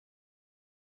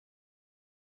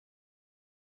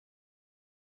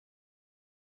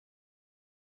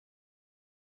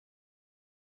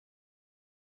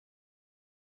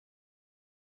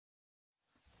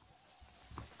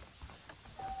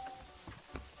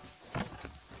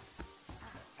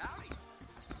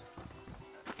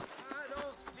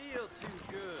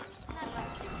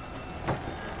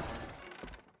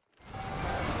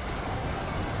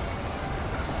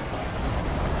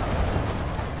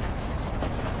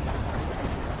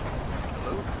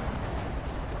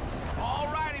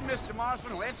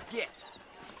Marston. Let's get.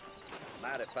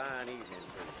 Mighty fine evening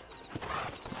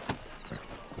for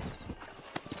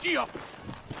Gee up.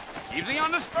 Easy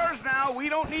on the spurs now. We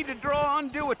don't need to draw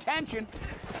undue attention.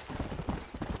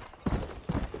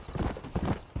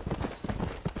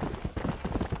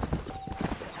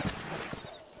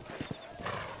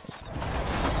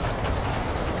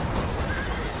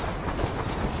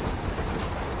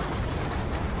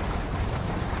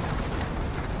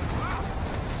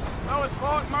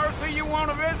 You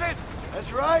want to visit?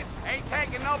 That's right. Ain't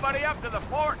taking nobody up to the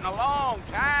fort in a long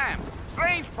time.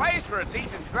 Strange place for a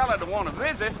decent fella to want to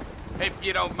visit, if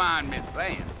you don't mind me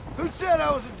saying. Who said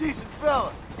I was a decent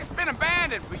fella? It's been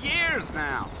abandoned for years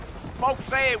now. Folks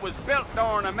say it was built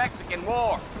during the Mexican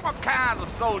War. What kinds of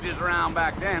soldiers around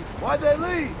back then? Why'd they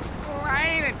leave? Well, I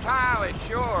ain't entirely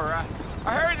sure.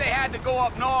 I heard they had to go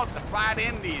up north to fight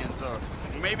Indians, or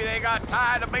maybe they got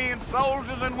tired of being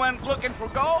soldiers and went looking for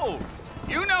gold.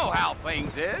 You know how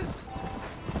things is.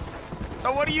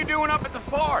 So what are you doing up at the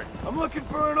fort? I'm looking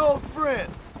for an old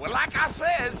friend. Well, like I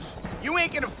says, you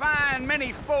ain't gonna find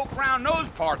many folk around those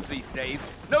parts these days.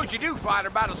 Those you do find are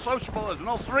about as sociable as an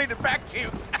ulcerated back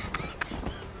tooth.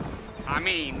 I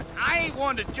mean, I ain't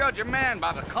one to judge a man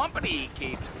by the company he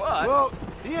keeps, but... Well,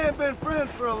 he ain't been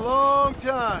friends for a long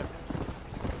time.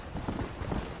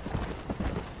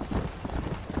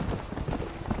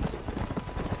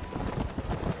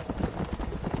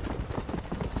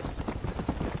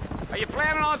 Are you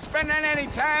planning on spending any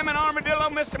time in Armadillo,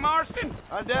 Mr. Marston?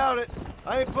 I doubt it.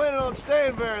 I ain't planning on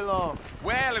staying very long.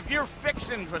 Well, if you're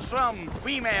fixing for some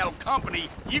female company,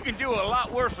 you can do a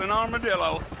lot worse than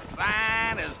Armadillo.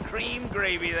 Fine as cream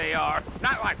gravy they are.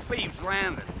 Not like Thieves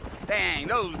Landing. Dang,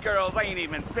 those girls ain't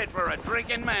even fit for a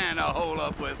drinking man to hole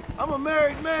up with. I'm a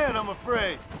married man, I'm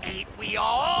afraid. Ain't we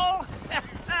all?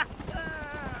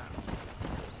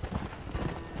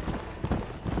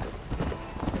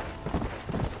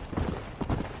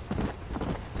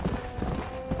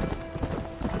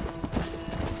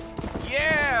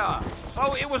 Yeah,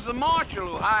 so it was the marshal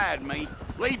who hired me.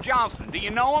 Lee Johnson, do you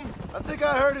know him? I think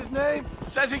I heard his name.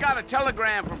 Says he got a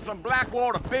telegram from some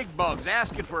Blackwater big bugs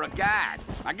asking for a guide.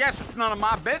 I guess it's none of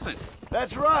my business.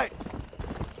 That's right.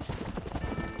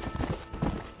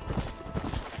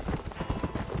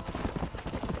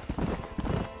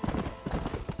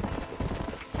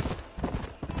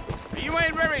 You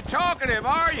ain't very talkative,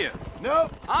 are you?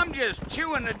 Nope. I'm just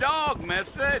chewing the dog,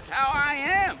 mister. It's how I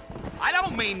am. I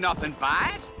don't mean nothing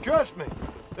by it. Trust me.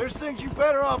 There's things you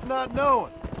better off not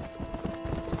knowing.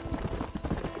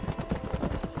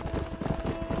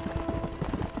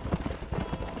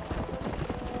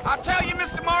 I'll tell you,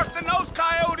 Mr. Marston, those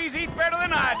coyotes eat better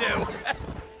than I do.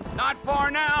 Not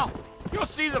far now. You'll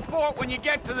see the fort when you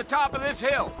get to the top of this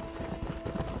hill.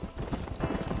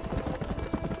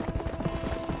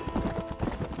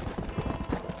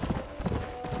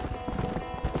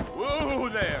 Whoa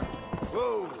there.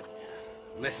 Whoa.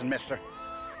 Listen, mister.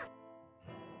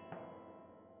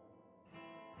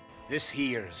 This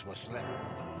here is what's left.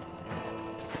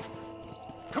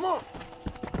 Come on.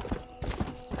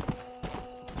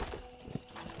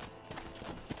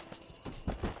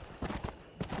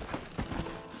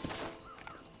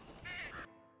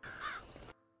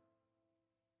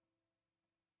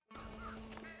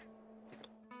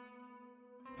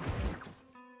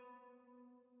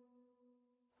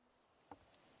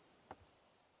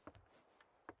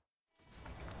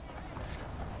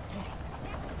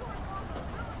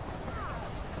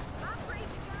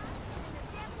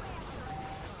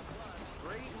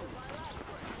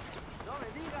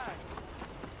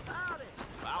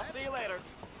 I'll see you later.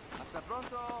 Hasta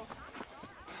pronto.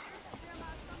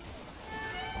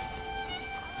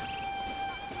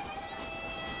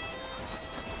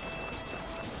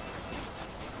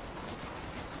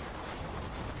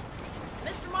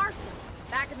 Mr. Marston,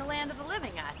 back in the land of the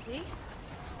living, I see.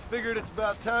 Figured it's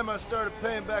about time I started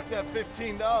paying back that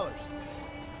 $15.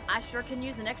 I sure can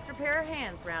use an extra pair of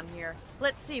hands around here.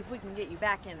 Let's see if we can get you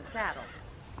back in the saddle.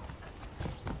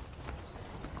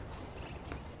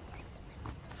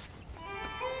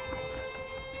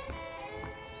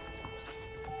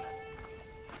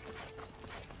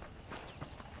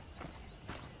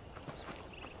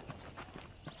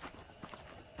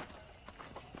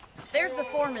 There's the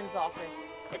foreman's office.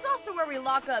 It's also where we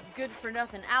lock up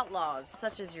good-for-nothing outlaws,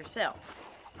 such as yourself.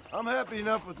 I'm happy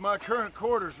enough with my current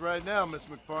quarters right now, Miss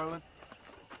McFarland.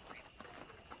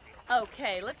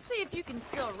 Okay, let's see if you can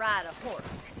still ride a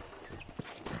horse.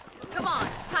 Come on,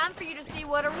 time for you to see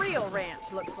what a real ranch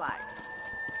looks like.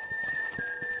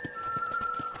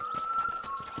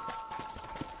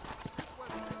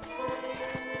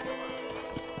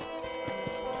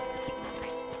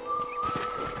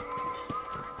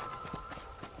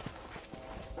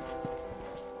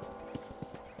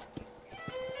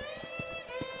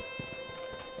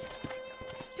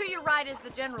 side is the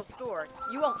general store.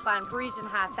 You won't find Parisian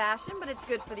high fashion, but it's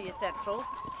good for the essentials.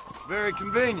 Very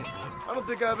convenient. I don't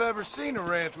think I've ever seen a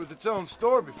ranch with its own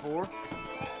store before.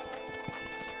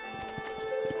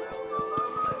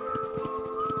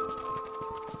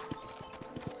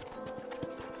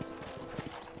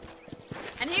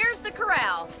 And here's the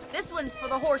corral. This one's for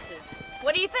the horses.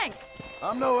 What do you think?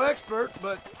 I'm no expert,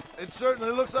 but it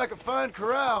certainly looks like a fine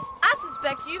corral. I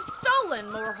suspect you've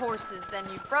stolen more horses than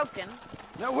you've broken.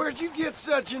 Now, where'd you get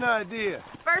such an idea?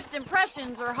 First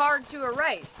impressions are hard to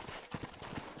erase.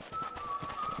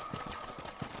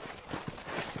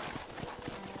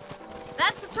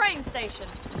 That's the train station.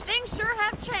 Things sure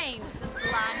have changed since the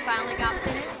line finally got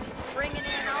finished, bringing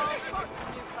in all sorts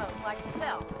of new folks like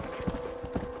yourself.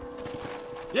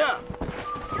 Yeah.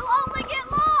 You'll only get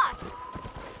lost!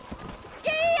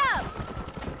 Giddy up!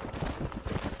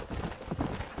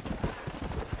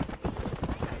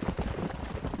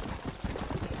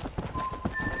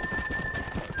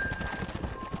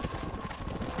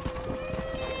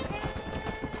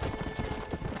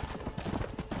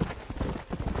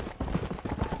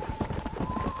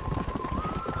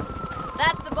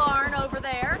 That's the barn over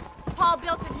there. Paul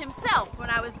built it himself when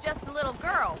I was just a little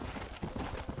girl.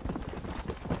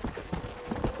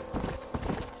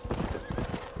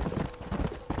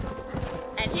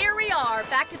 And here we are,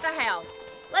 back at the house.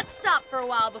 Let's stop for a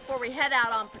while before we head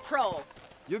out on patrol.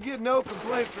 You'll get no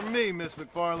complaints from me, Miss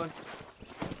McFarland.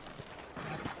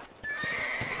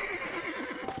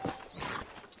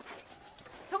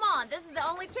 Come on, this is the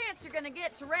only chance you're gonna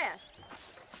get to rest.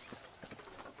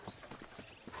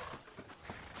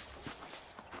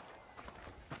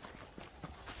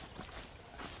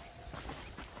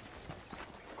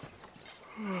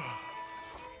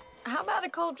 How about a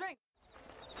cold drink?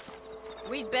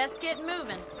 We'd best get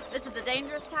moving. This is a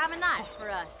dangerous time of night for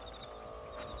us.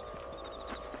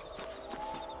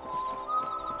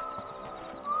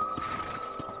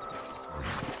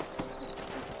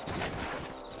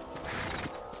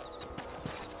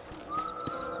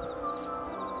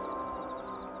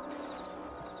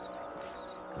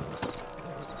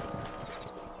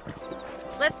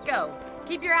 Let's go.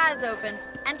 Keep your eyes open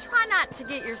and try not to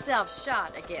get yourself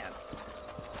shot again.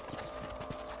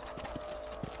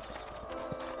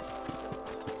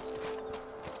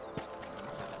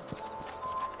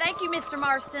 Thank you, Mr.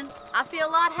 Marston. I feel a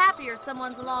lot happier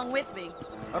someone's along with me.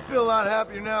 I feel a lot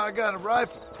happier now I got a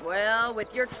rifle. Well,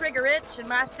 with your trigger itch and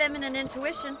my feminine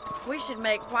intuition, we should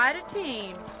make quite a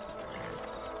team.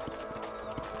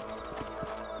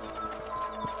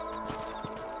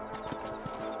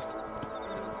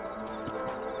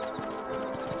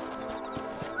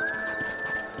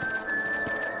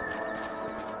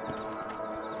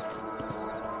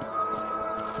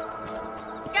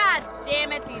 God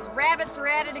damn it, these rabbits are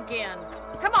at it again.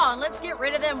 Come on, let's get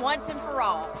rid of them once and for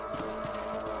all.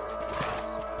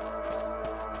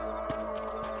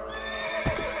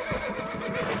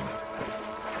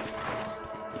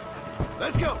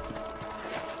 Let's go.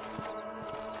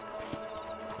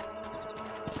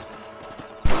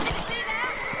 See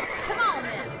that? Come on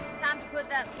then. Time to put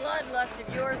that bloodlust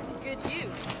of yours to good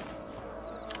use.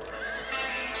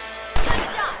 Good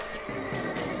shot.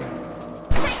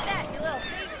 Take that, you little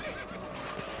thief.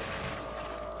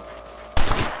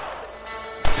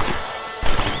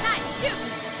 Nice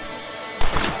shooting.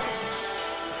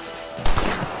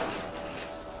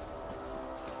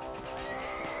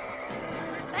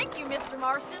 Thank you, Mr.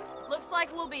 Marston. Looks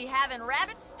like we'll be having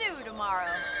rabbit stew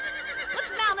tomorrow.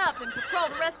 Let's mount up and patrol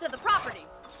the rest of the property.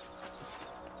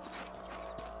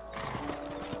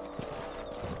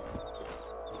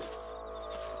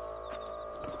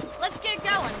 Let's get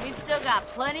going. We've still got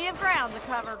plenty of ground to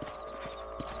cover.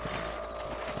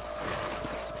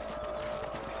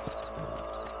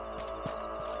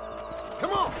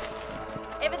 Come on.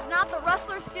 If it's not the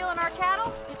rustlers stealing our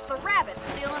cattle, it's the rabbits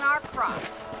stealing our crops.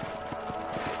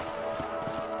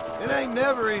 It ain't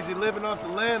never easy living off the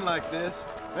land like this.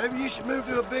 Maybe you should move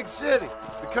to a big city.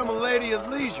 Become a lady of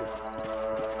leisure.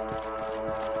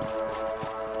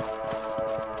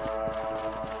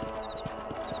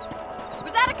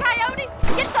 Was that a coyote?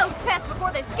 Get those pests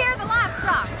before they scare the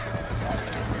livestock.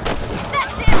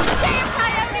 That's it! Damn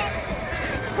coyote!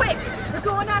 Quick! They're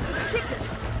going after the chickens.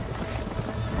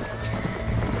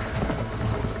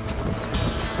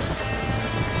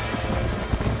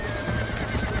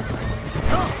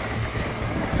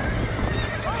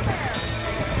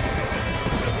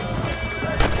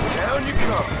 Down you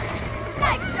come.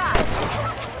 Nice shot!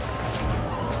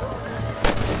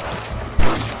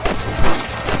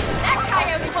 That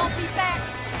coyote won't be back!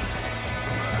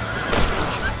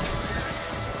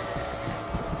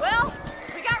 Well,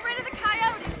 we got rid of the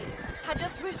coyotes.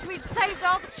 just wish we'd saved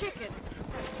all the chickens.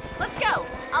 Let's go.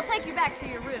 I'll take you back to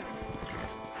your room.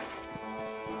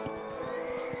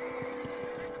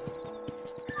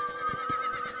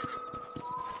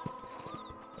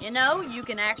 You know, you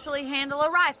can actually handle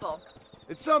a rifle.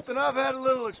 It's something I've had a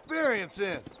little experience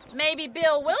in. Maybe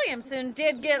Bill Williamson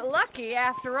did get lucky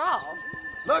after all.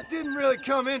 Luck didn't really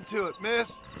come into it,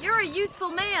 miss. You're a useful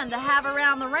man to have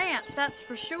around the ranch, that's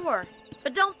for sure.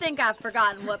 But don't think I've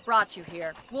forgotten what brought you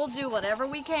here. We'll do whatever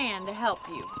we can to help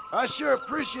you. I sure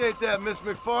appreciate that, Miss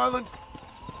McFarland.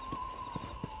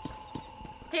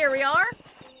 Here we are.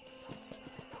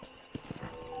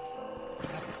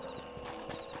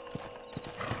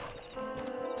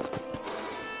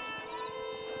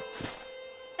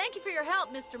 Thank you for your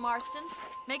help, Mr. Marston.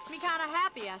 Makes me kind of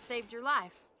happy I saved your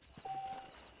life.